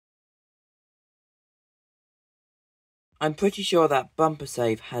I'm pretty sure that Bumper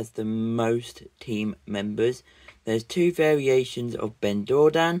Save has the most team members. There's 2 variations of Ben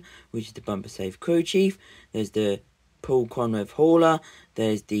Dordan, which is the Bumper Save crew chief. There's the Paul Conrath hauler.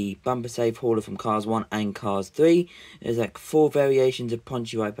 There's the Bumper Save hauler from Cars 1 and Cars 3. There's like 4 variations of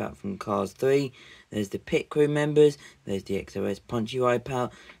Ponchy Wipeout from Cars 3. There's the pit crew members. There's the XOS Ponchy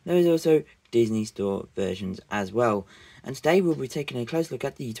Wipeout. There's also Disney Store versions as well. And today we'll be taking a close look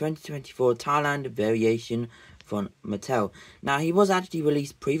at the 2024 Thailand variation from Mattel. Now, he was actually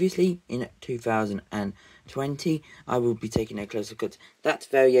released previously in 2020. I will be taking a close look at that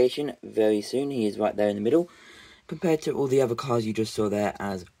variation very soon. He is right there in the middle, compared to all the other cars you just saw there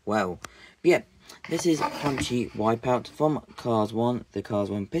as well. But yeah, this is Ponchy Wipeout from Cars 1, the Cars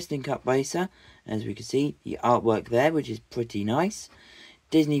 1 Piston Cup racer. As we can see, the artwork there, which is pretty nice.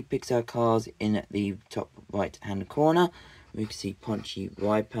 Disney Pixar cars in the top right hand corner. We can see Ponchy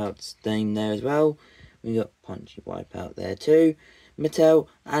Wipeout's name there as well. We got Ponchy Wipeout there too. Mattel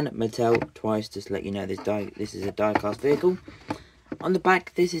and Mattel twice, just to let you know this is a diecast vehicle. On the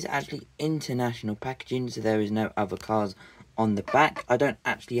back, this is actually international packaging, so there is no other cars on the back. I don't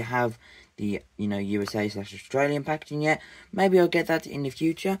actually have the USA/Australian packaging yet. Maybe I'll get that in the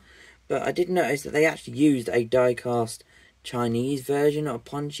future. But I did notice that they actually used a diecast Chinese version of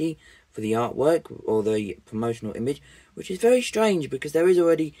Ponchy for the artwork or the promotional image, which is very strange because there is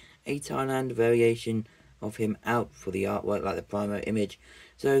already a Thailand variation of him out for the artwork, like the promo image.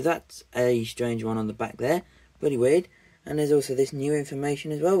 So that's a strange one on the back there, pretty weird. And there's also this new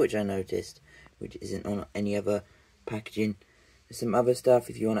information as well, which I noticed, which isn't on any other packaging. There's some other stuff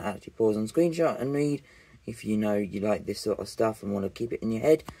if you want to actually pause on screenshot and read, if you know you like this sort of stuff and want to keep it in your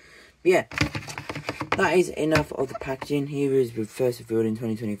head. But yeah, that is enough of the packaging. Here is the first revealed in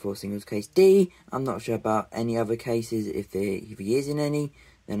 2024 singles case D. I'm not sure about any other cases. If he is in any,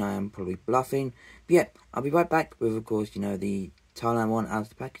 then I am probably bluffing. But yeah, I'll be right back with, of course, the Thailand one out of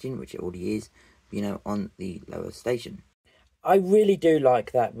the packaging, which it already is, on the lower station. I really do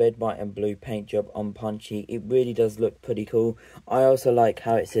like that red, white and blue paint job on Ponchy. It really does look pretty cool. I also like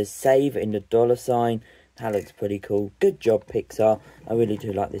how it says save in the $sign. That looks pretty cool. Good job, Pixar. I really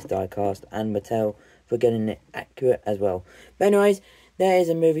do like this diecast, and Mattel for getting it accurate as well. But anyways, there is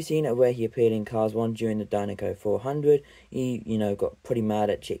a movie scene of where he appeared in Cars 1 during the Dinoco 400. He, got pretty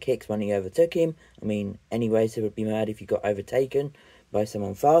mad at Chick Hicks when he overtook him. I mean, any racer would be mad if you got overtaken by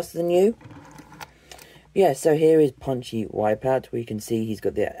someone faster than you. Yeah, so here is Ponchy Wipeout. We can see he's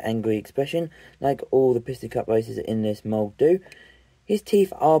got the angry expression, like all the Piston Cup racers in this mould do. His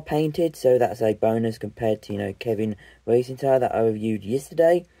teeth are painted, so that's a bonus compared to, Kevin Racing Tire that I reviewed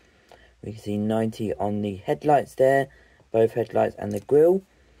yesterday. We can see 90 on the headlights there, both headlights and the grille.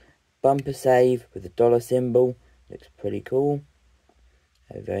 Bumper Save with the dollar symbol, looks pretty cool.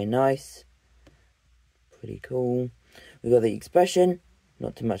 Very nice. Pretty cool. We've got the expression,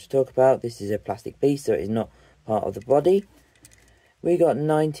 not too much to talk about. This is a plastic piece, so it is not part of the body. We got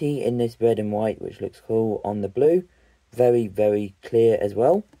 90 in this red and white, which looks cool on the blue. Very, very clear as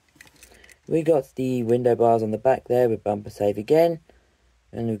well. We got the window bars on the back there with Bumper Save again.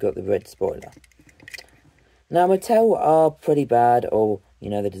 And we've got the red spoiler. Now, Mattel are pretty bad, or,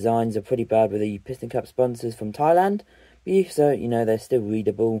 the designs are pretty bad with the Piston Cup sponsors from Thailand. But so, they're still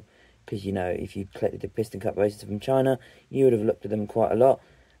readable. Because, if you collected the Piston Cup races from China, you would have looked at them quite a lot.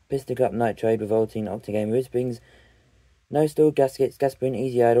 Piston Cup, Night Trade, Revolting, Octagame, Rear Springs, No Stall, Gaskets, Gasprin,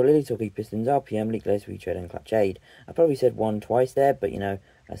 Easy Idle, Lily Talkie, Pistons, RPM, Leak Lace, Retread, and Clutch Aid. I probably said one twice there, but, I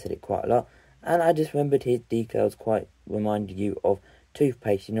said it quite a lot. And I just remembered his decals quite reminded you of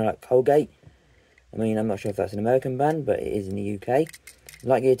toothpaste, like Colgate. I mean, I'm not sure if that's an American brand, but it is in the UK.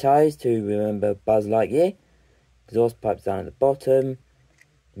 Lightyear tyres to remember Buzz Lightyear. Exhaust pipes down at the bottom.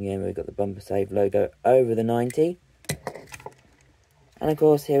 Again, we've got the Bumper Save logo over the 90. And of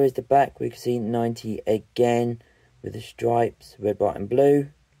course, here is the back. We can see 90 again with the stripes, red, white and blue.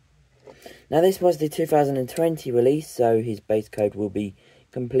 Now, this was the 2020 release, so his base code will be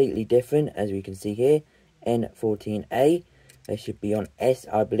completely different, as we can see here. N14A. They should be on S,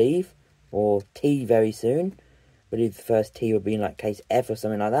 I believe, or T very soon. I believe the first T will be in like case F or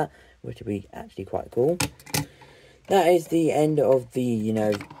something like that, which would be actually quite cool. That is the end of the,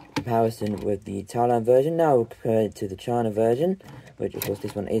 comparison with the Thailand version. Now we'll compare it to the China version, which of course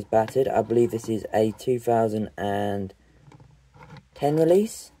this one is battered. I believe this is a 2010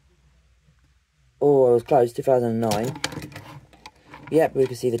 release. Or it was close, 2009. Yep, we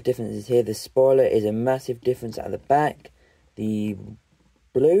can see the differences here. The spoiler is a massive difference at the back. The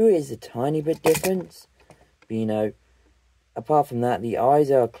blue is a tiny bit different. But, apart from that, the eyes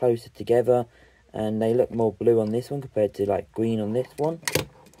are closer together. And they look more blue on this one compared to, like, green on this one.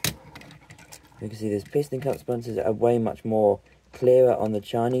 You can see there's piston cup sponsors are way much more clearer on the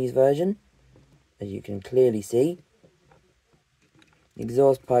Chinese version, as you can clearly see. The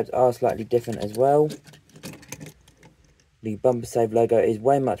exhaust pipes are slightly different as well. The bumper safe logo is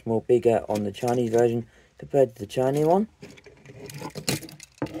way much more bigger on the Chinese version compared to the Chinese one.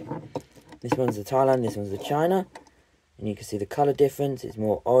 This one's the Thailand, this one's the China. And you can see the colour difference, it's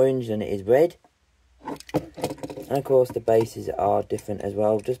more orange than it is red. And of course the bases are different as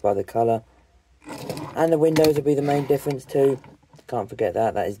well, just by the colour. And the windows will be the main difference too. Can't forget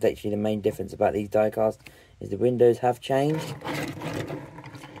that, that is literally the main difference about these diecast, is the windows have changed.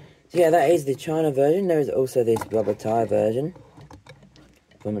 So yeah, that is the China version. There is also this rubber tyre version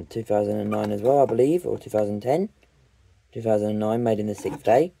from 2009 as well, I believe, or 2010. 2009, made in the 6th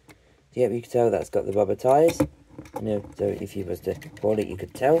day. So yeah, you can tell that's got the rubber tyres. So if you was to hold it, you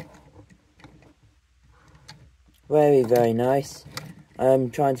could tell. Very, very nice. I'm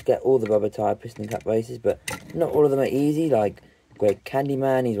trying to get all the rubber tyre piston cup races, but not all of them are easy. Like Greg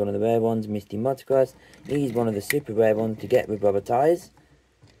Candyman, he's one of the rare ones. Misty Motocross, he's one of the super rare ones to get with rubber tyres.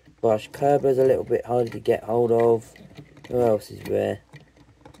 Bosch Kerber's a little bit harder to get hold of. Who else is rare?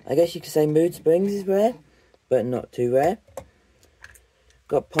 I guess you could say Mood Springs is rare, but not too rare.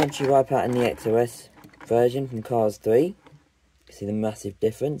 Got Ponchy, Wipeout and the XOS version from Cars 3. You can see the massive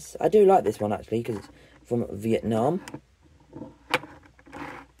difference. I do like this one actually, because it's from Vietnam.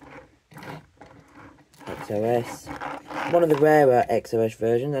 XOS. One of the rarer XOS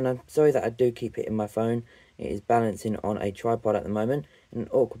versions, and I'm sorry that I do keep hitting my phone. It is balancing on a tripod at the moment, in an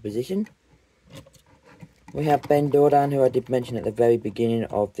awkward position. We have Ben Dordan, who I did mention at the very beginning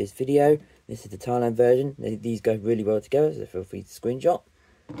of this video. This is the Thailand version. These go really well together, so feel free to screenshot.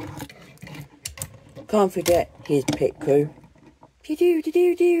 Can't forget his pit crew. Changing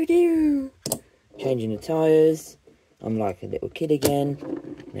the tyres. I'm like a little kid again.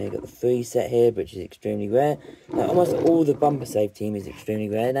 Now you've got the 3 set here, which is extremely rare. Now, almost all the bumper safe team is extremely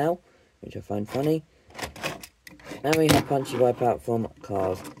rare now, which I find funny. And we have Punchy Wipeout from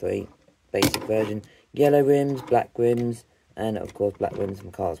Cars 3, basic version. Yellow rims, black rims, and of course black rims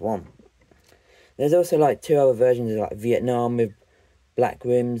from Cars 1. There's also like 2 other versions, like Vietnam with black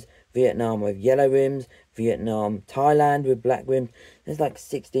rims, Vietnam with yellow rims, Vietnam, Thailand with black rims. There's like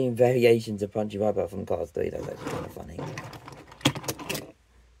 16 variations of Punchy Wipeout from Cars 3, that's actually kind of funny.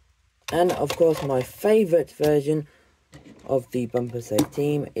 And of course my favourite version of the bumper safe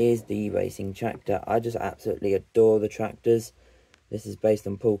team is the racing tractor. I just absolutely adore the tractors. This is based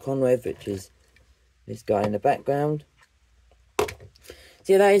on Paul Conway, which is this guy in the background. So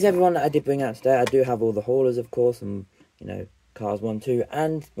yeah, that is everyone that I did bring out today. I do have all the haulers, of course, and you know, Cars 1, 2,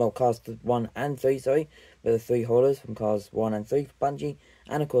 and well, Cars 1 and 3, sorry, but the 3 haulers from Cars 1 and 3 for Punchy,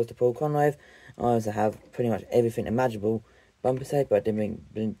 and of course the Paul Conway. I also have pretty much everything imaginable bumper safe, but I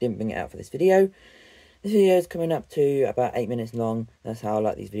didn't bring it out for this video. This video is coming up to about 8 minutes long. That's how I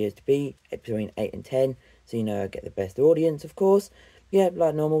like these videos to be, between 8 and 10, so you know I get the best audience, of course. Yeah,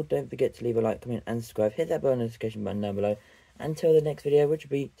 like normal, don't forget to leave a like, comment and subscribe. Hit that bell notification button down below. Until the next video, which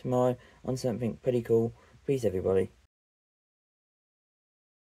will be tomorrow, on something pretty cool. Peace, everybody.